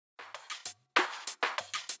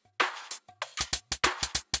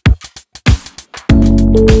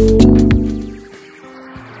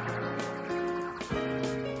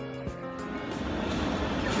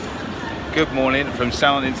Good morning from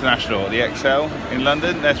Salon International, the XL in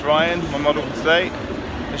London. There's Ryan, my model for today.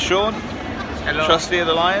 There's Sean, hello. Trusty of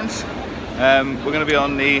the Lions. We're going to be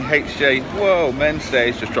on the HJ men's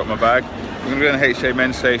stage. Just dropped my bag. We're going to be on the HJ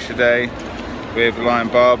men's stage today with Lion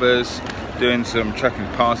barbers, doing some chucking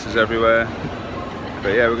passes everywhere.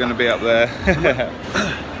 But yeah, we're going to be up there.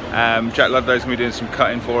 Jac Ludlow's going to be doing some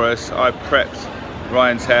cutting for us. I prepped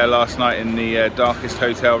Ryan's hair last night in the darkest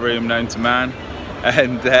hotel room known to man,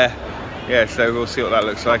 and yeah, so we'll see what that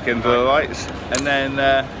looks like under the lights. And then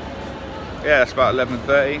yeah, it's about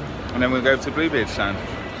 11:30, and then we'll go to Bluebeard's stand.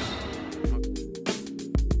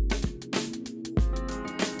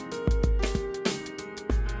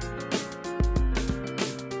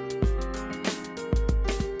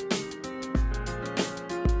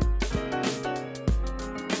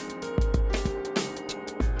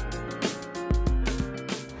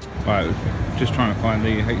 Right, just trying to find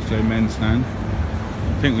the HJ men's stand.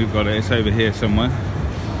 I think we've got it, it's over here somewhere.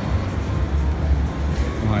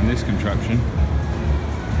 Behind this contraption.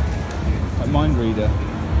 Like mind reader.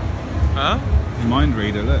 Huh? Mind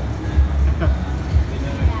reader, look.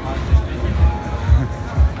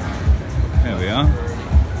 There we are.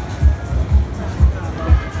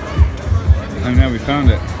 Oh, now we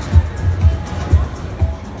found it.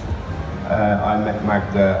 I met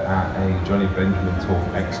Magda at a Johnny Benjamin talk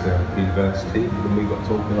at Exeter University, and we got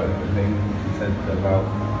talking about different things. He said about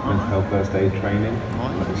mental health first aid training.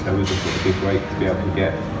 Like I said, we just thought it'd be great to be able to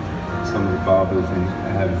get some of the barbers and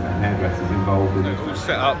hairdressers involved. We've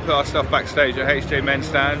set up, put our stuff backstage at HJ men's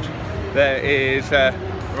stand. There is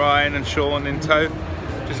Ryan and Sean in tow,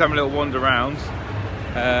 just having a little wander around.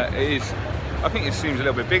 I think it seems a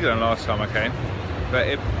little bit bigger than last time I came, but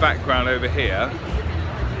in background over here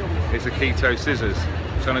is the Keto scissors. So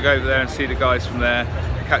I'm going to go over there and see the guys from there,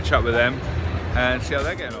 catch up with them and see how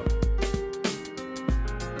they're getting on.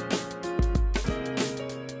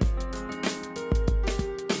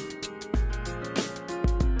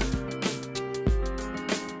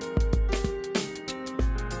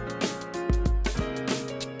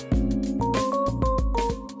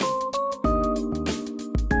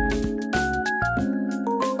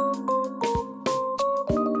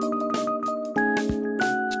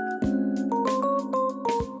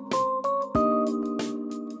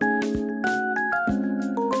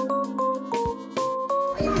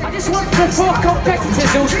 I just want the four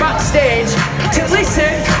competitors who's backstage to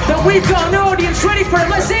listen that we've got an audience ready for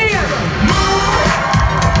them. Let's hear you.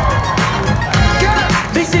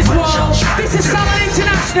 This is Wall. This is Salon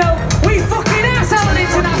International. We fucking are Salon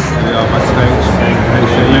International. We are backstage.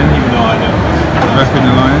 Even though I know. Repping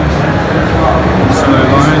the Lions. Slow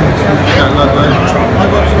Lions. Jac Ludlow.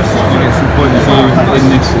 You get some point of view in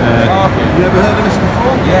this. You ever heard of this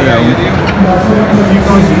before? Yeah.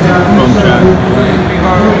 From Jac.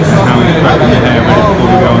 How he's prepping the hair ready before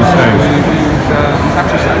we go on stage.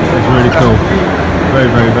 It's really cool. Very,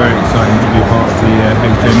 very, very exciting to be part of the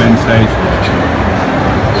HJ men's stage.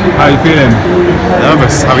 How are you feeling?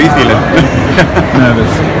 Nervous. How are you feeling? Nervous.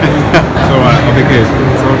 It's alright, I'll be good.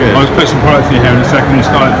 It's all good. I'll just put some products in your hair in a second and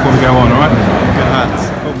start it before we go on, alright? Good hands.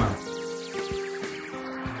 Cool, man.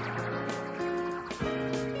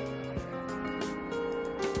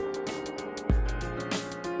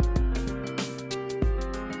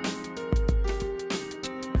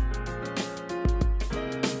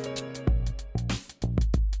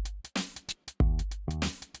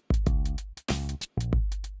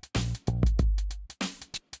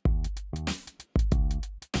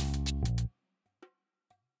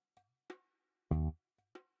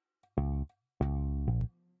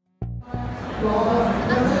 So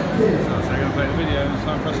I'm going to play the video and it's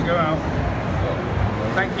time for us to go out.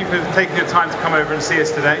 Thank you for taking the time to come over and see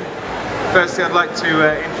us today. Firstly, I'd like to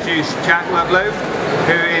introduce Jac Ludlow,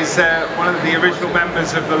 who is one of the original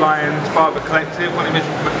members of the Lions Barber Collective, one of the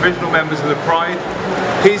original members of the Pride.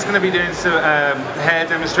 He's going to be doing some hair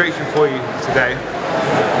demonstration for you today.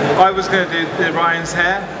 I was going to do Ryan's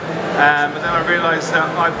hair, but then I realised that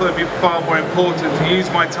I thought it would be far more important to use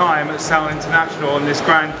my time at Salon International on this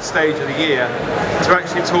grand stage of the year to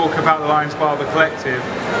actually talk about the Lions Barber Collective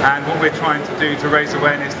and what we're trying to do to raise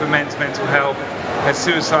awareness for men's mental health and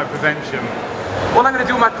suicide prevention. What I'm going to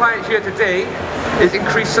do with my clients here today is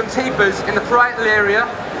increase some tapers in the parietal area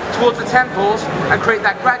towards the temples and create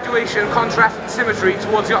that graduation, contrast and symmetry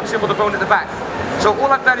towards the occipital bone at the back. So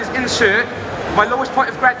all I've done is insert my lowest point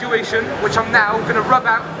of graduation, which I'm now going to rub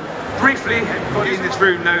out briefly. Everybody in this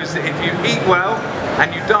room knows that if you eat well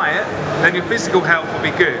and you diet, then your physical health will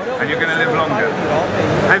be good and you're going to live longer.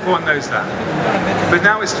 Everyone knows that. But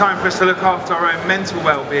now it's time for us to look after our own mental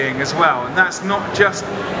well-being as well, and that's not just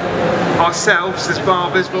ourselves as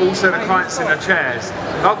barbers, but also the clients in the chairs.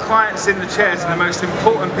 Our clients in the chairs are the most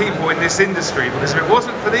important people in this industry, because if it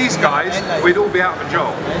wasn't for these guys, we'd all be out of a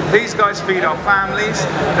job. These guys feed our families,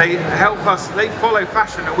 they help us, they follow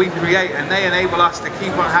fashion that we create, and they enable us to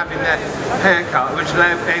keep on having their haircut, which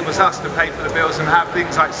enables us to pay for the bills and have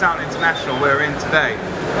things like Salon International we're in today.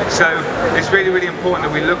 So it's really, really important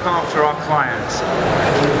that we look after our clients.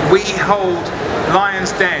 We hold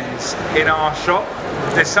Lions Dens in our shop.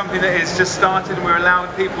 There's something that has just started, and we're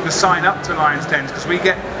allowing people to sign up to Lions Dens, because we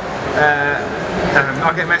get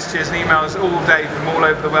I get messages and emails all day from all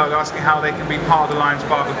over the world asking how they can be part of the Lions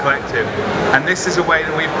Barber Collective, and this is a way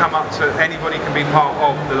that we've come up to. Anybody can be part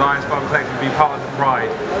of the Lions Barber Collective, be part of the pride.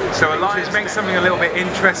 So a Lions makes something a little bit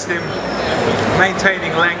interesting,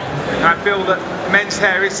 maintaining length, and I feel that men's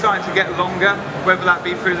hair is starting to get longer, whether that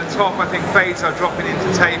be through the top. I think fades are dropping into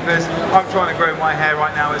tapers. I'm trying to grow my hair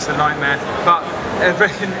right now, it's a nightmare, but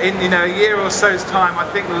in a year or so's time, I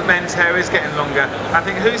think the men's hair is getting longer. I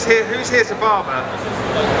think who's here's a barber?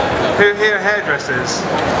 Who here are hairdressers?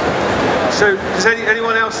 So does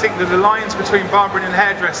anyone else think that the lines between barbering and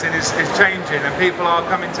hairdressing is changing and people are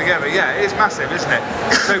coming together? Yeah, it is massive, isn't it?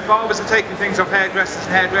 So barbers are taking things off hairdressers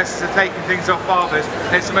and hairdressers are taking things off barbers,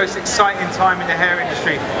 and it's the most exciting time in the hair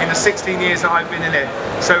industry in the 16 years that I've been in it.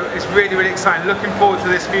 So it's really, really exciting. Looking forward to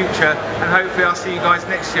this future, and hopefully I'll see you guys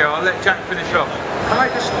next year. I'll let Jack finish off. Can I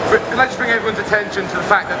just bring everyone's attention to the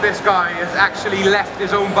fact that this guy has actually left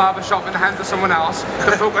his own barber shop in the hands of someone else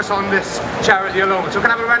to focus on this charity alone. So can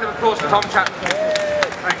I have a round of applause for Tom Chapman?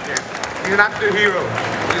 Thank you. He's an absolute hero.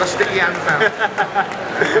 You've got sticky hands now.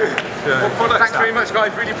 Well, thanks very much,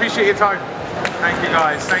 guys. Really appreciate your time. Thank you,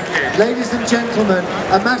 guys. Thank you. Ladies and gentlemen,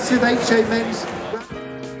 a massive HA Men's.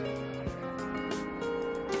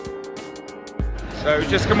 So we've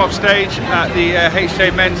just come off stage at the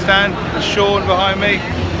HJ men's stand. There's Sean behind me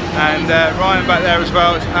and Ryan back there as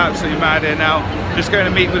well. It's absolutely mad here now. Just going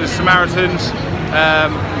to meet with the Samaritans,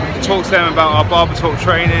 talk to them about our barber talk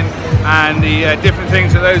training and the different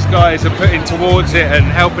things that those guys are putting towards it and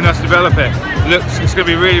helping us develop it. It's going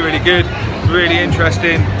to be really, really good, really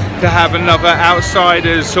interesting to have another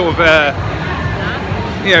outsider's sort of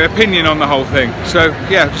opinion on the whole thing. So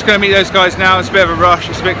yeah, just going to meet those guys now. It's a bit of a rush,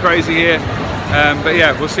 it's a bit crazy here. But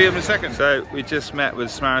yeah, we'll see them in a second. So we just met with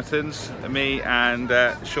Samaritans, me and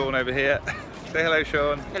Sean over here. Say hello,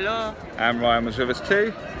 Sean. Hello. And Ryan was with us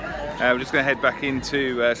too. We're just going to head back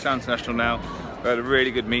into Salon International now. We had a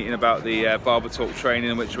really good meeting about the barber talk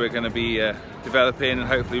training, which we're going to be developing and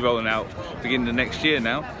hopefully rolling out beginning of next year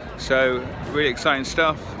now. So really exciting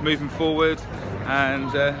stuff moving forward, and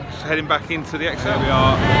just heading back into the expo. We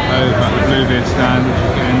are over at the Bluebeard stand, which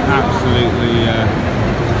is getting absolutely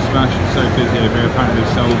smashed. It's so busy over here. Apparently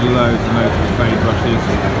they've sold loads and loads of fade brushes.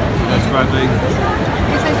 There's Bradley.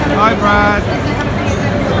 Hi Brad.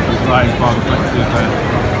 There's Lions Barber Collective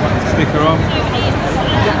sticker on.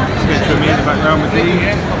 Let's get me in the background with Dean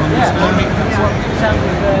on the stand.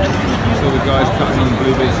 Saw the guys cutting on the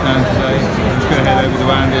Bluebeard stand today. I'm just going to head over to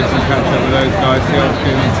Andy's and catch up with those guys, see how it's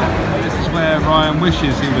going. This is where Ryan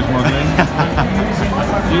wishes he was modelling.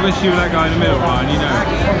 You wish you were that guy in the middle, Ryan, you know.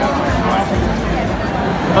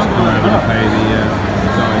 I'm going to pay the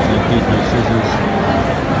guys who keep those scissors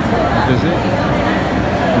a visit.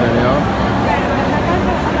 There they are.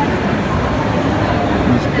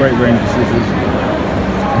 There's a great range of scissors,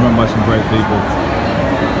 run by some great people.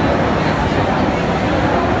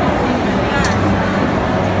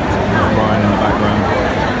 Ryan in the background.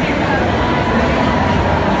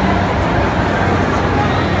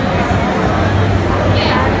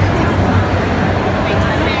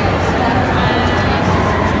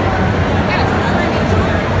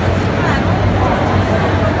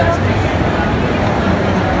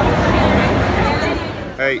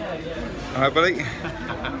 Hey, hi buddy.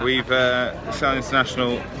 We've Salon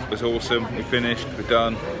International was awesome. We finished, we're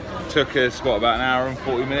done. Took us what, about an hour and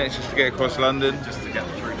 40 minutes just to get across London. Just to get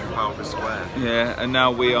through Trafalgar Square. Yeah, and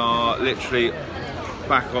now we are literally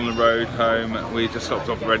back on the road home. We just stopped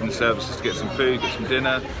off at Reading Services to get some food, get some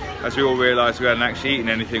dinner. As we all realised, we hadn't actually eaten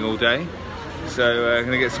anything all day. So we're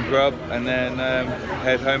going to get some grub and then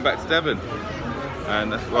head home back to Devon.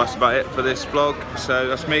 And that's about it for this vlog. So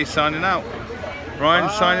that's me signing out. Ryan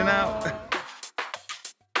signing out.